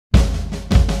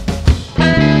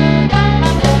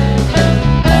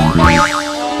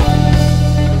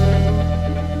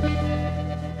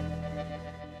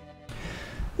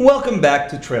Welcome back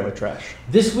to Trailer Trash.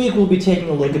 This week we'll be taking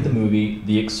a look at the movie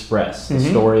The Express, the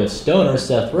story of stoner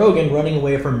Seth Rogen running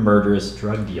away from murderous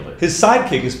drug dealers. His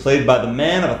sidekick is played by the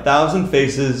man of 1,000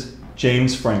 faces,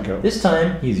 James Franco. This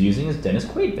time he's using his Dennis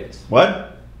Quaid face.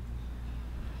 What?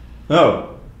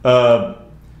 Oh,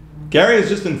 Gary has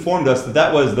just informed us that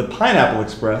that was the Pineapple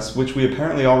Express, which we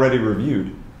apparently already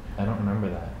reviewed. I don't remember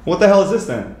that. What the hell is this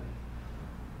then?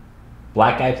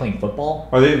 Black guy playing football?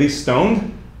 Are they at least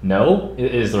stoned? No.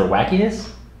 Is there wackiness?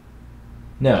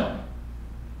 No.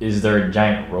 Is there a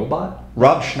giant robot?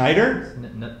 Rob Schneider?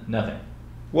 Nothing.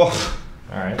 Well,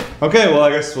 alright. Okay, well I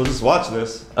guess we'll just watch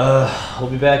this. We'll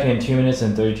be back in 2 minutes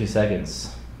and 32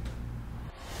 seconds.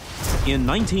 In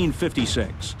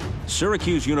 1956,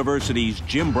 Syracuse University's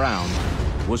Jim Brown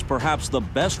was perhaps the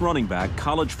best running back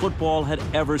college football had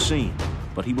ever seen,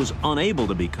 but he was unable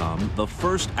to become the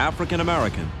first African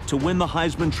American to win the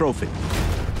Heisman Trophy.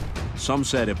 Some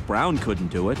said if Brown couldn't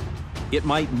do it, it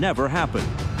might never happen.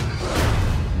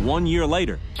 1 year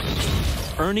later,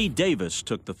 Ernie Davis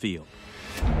took the field.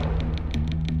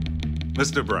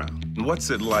 Mr. Brown, what's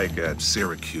it like at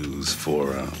Syracuse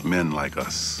for men like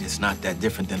us? It's not that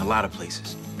different than a lot of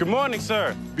places. Good morning,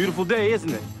 sir. Beautiful day,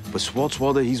 isn't it? But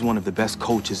Schwartzwalder, he's one of the best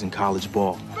coaches in college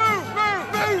ball.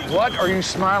 What are you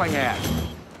smiling at?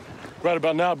 Right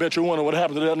about now, I bet you're wondering what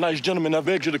happened to that nice gentleman that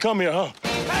begged you to come here, huh?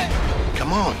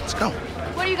 Come on, let's go.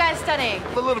 What are you guys studying?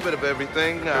 A little bit of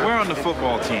everything. We're on the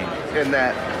football team. In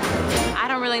that. I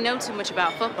don't really know too much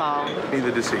about football. Neither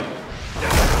does he.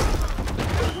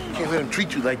 Can't let him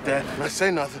treat you like that. I say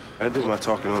nothing. I do my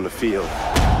talking on the field.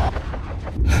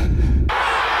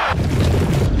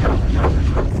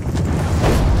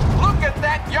 Look at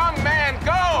that young man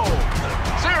go!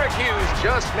 Syracuse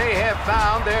just may have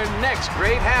found their next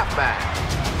great halfback.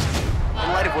 In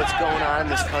light of what's going on in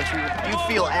this country, you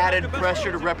feel added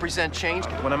pressure to represent change?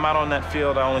 When I'm out on that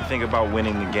field, I only think about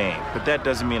winning the game. But that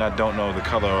doesn't mean I don't know the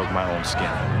color of my own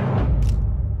skin.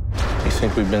 You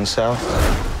think we've been south?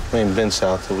 We ain't been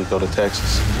south till we go to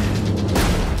Texas.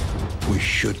 We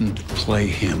shouldn't play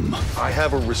him. I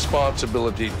have a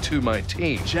responsibility to my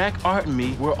team. Jack, Art, and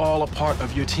me, we're all a part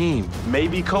of your team.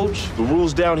 Maybe, Coach, the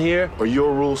rules down here are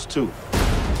your rules, too.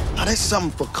 Now, there's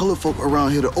something for colored folk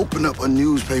around here to open up a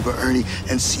newspaper, Ernie,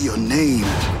 and see your name.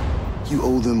 You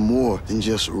owe them more than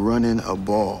just running a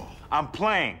ball. I'm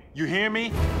playing. You hear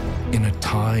me? In a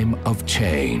time of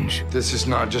change, This is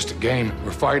not just a game.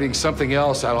 We're fighting something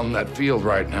else out on that field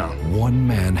right now. one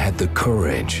man had the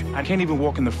courage I can't even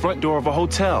walk in the front door of a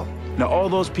hotel. Now, all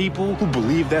those people who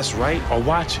believe that's right are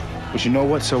watching. But you know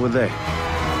what? So are they.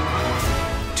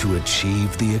 to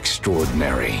achieve the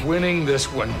extraordinary. Winning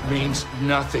this one means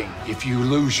nothing if you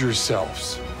lose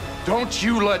yourselves. Don't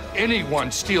you let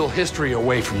anyone steal history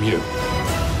away from you.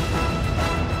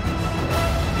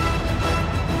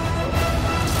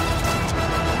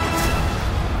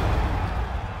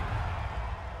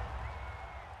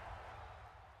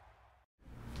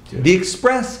 The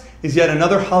Express is yet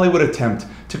another Hollywood attempt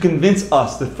to convince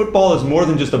us that football is more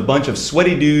than just a bunch of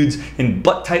sweaty dudes in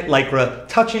butt-tight lycra,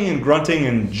 touching and grunting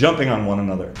and jumping on one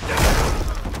another.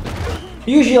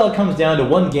 Usually it comes down to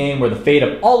one game where the fate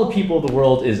of all the people of the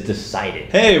world is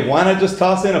decided. Hey, why not just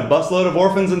toss in a busload of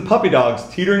orphans and puppy dogs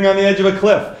teetering on the edge of a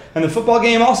cliff? And the football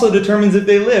game also determines if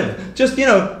they live. Just,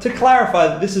 to clarify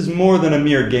that this is more than a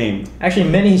mere game. Actually,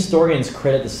 many historians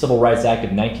credit the Civil Rights Act of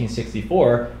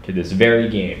 1964 to this very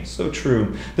game. So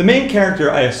true. The main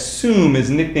character, I assume, is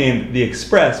nicknamed the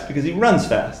Express because he runs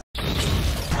fast.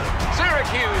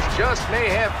 Syracuse just may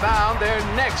have found their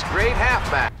next great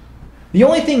halfback. The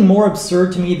only thing more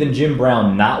absurd to me than Jim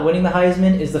Brown not winning the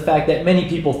Heisman is the fact that many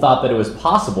people thought that it was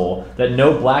possible that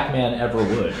no black man ever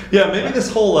would. Yeah, maybe this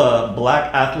whole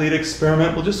black athlete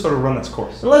experiment will just sort of run its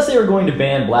course. Unless they were going to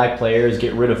ban black players,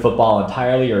 get rid of football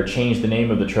entirely, or change the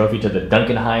name of the trophy to the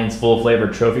Duncan Hines Full Flavor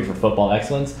Trophy for Football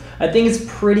Excellence, I think it's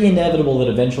pretty inevitable that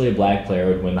eventually a black player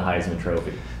would win the Heisman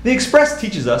Trophy. The Express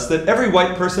teaches us that every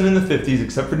white person in the 50s,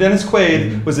 except for Dennis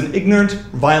Quaid, was an ignorant,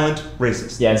 violent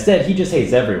racist. Yeah, instead he just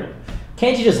hates everyone.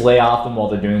 Can't you just lay off them while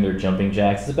they're doing their jumping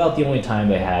jacks? It's about the only time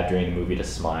they have during the movie to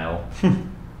smile.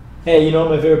 Hey, you know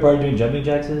what my favorite part of doing jumping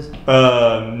jacks is?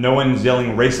 No one's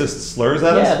yelling racist slurs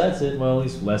at us? Yeah, that's it. Well, at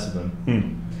least less of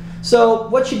them. So,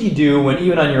 what should you do when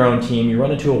even on your own team you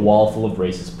run into a wall full of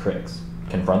racist pricks?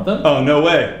 Confront them? Oh, no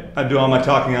way. I do all my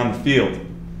talking on the field.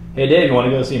 Hey Dave, you want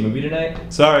to go see a movie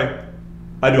tonight? Sorry.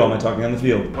 I do all my talking on the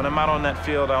field. When I'm out on that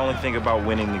field, I only think about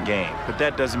winning the game. But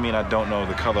that doesn't mean I don't know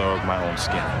the color of my own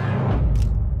skin.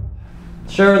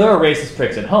 Sure, there are racist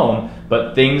pricks at home,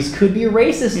 but things could be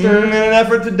racister. In an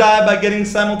effort to die by getting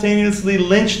simultaneously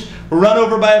lynched run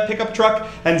over by a pickup truck,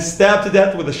 and stabbed to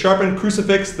death with a sharpened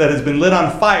crucifix that has been lit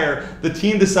on fire, the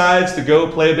team decides to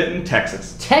go play a bit in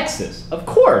Texas. Texas, of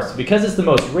course, because it's the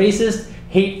most racist,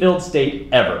 hate-filled state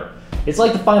ever. It's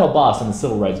like the final boss in the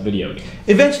civil rights video game.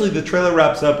 Eventually, the trailer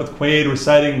wraps up with Quaid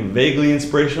reciting vaguely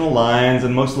inspirational lines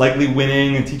and most likely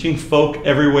winning and teaching folk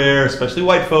everywhere, especially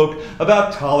white folk,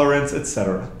 about tolerance,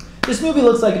 etc. This movie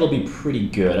looks like it'll be pretty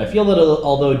good. I feel that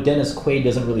although Dennis Quaid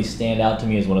doesn't really stand out to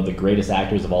me as one of the greatest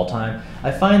actors of all time,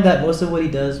 I find that most of what he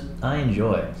does, I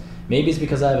enjoy. Maybe it's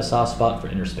because I have a soft spot for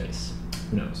inner space.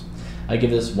 Who knows? I give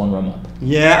this 1 rum up.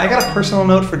 Yeah, I got a personal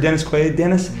note for Dennis Quaid.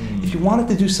 Dennis, if you wanted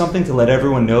to do something to let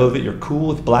everyone know that you're cool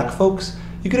with black folks,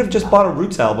 you could have just bought a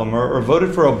Roots album or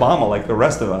voted for Obama like the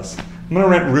rest of us. I'm gonna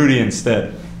rent Rudy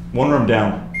instead. 1 rum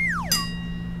down.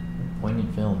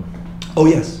 Poignant film. Oh,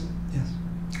 yes. Yes.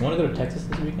 You want to go to Texas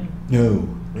this weekend? No.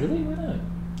 Really? Why not?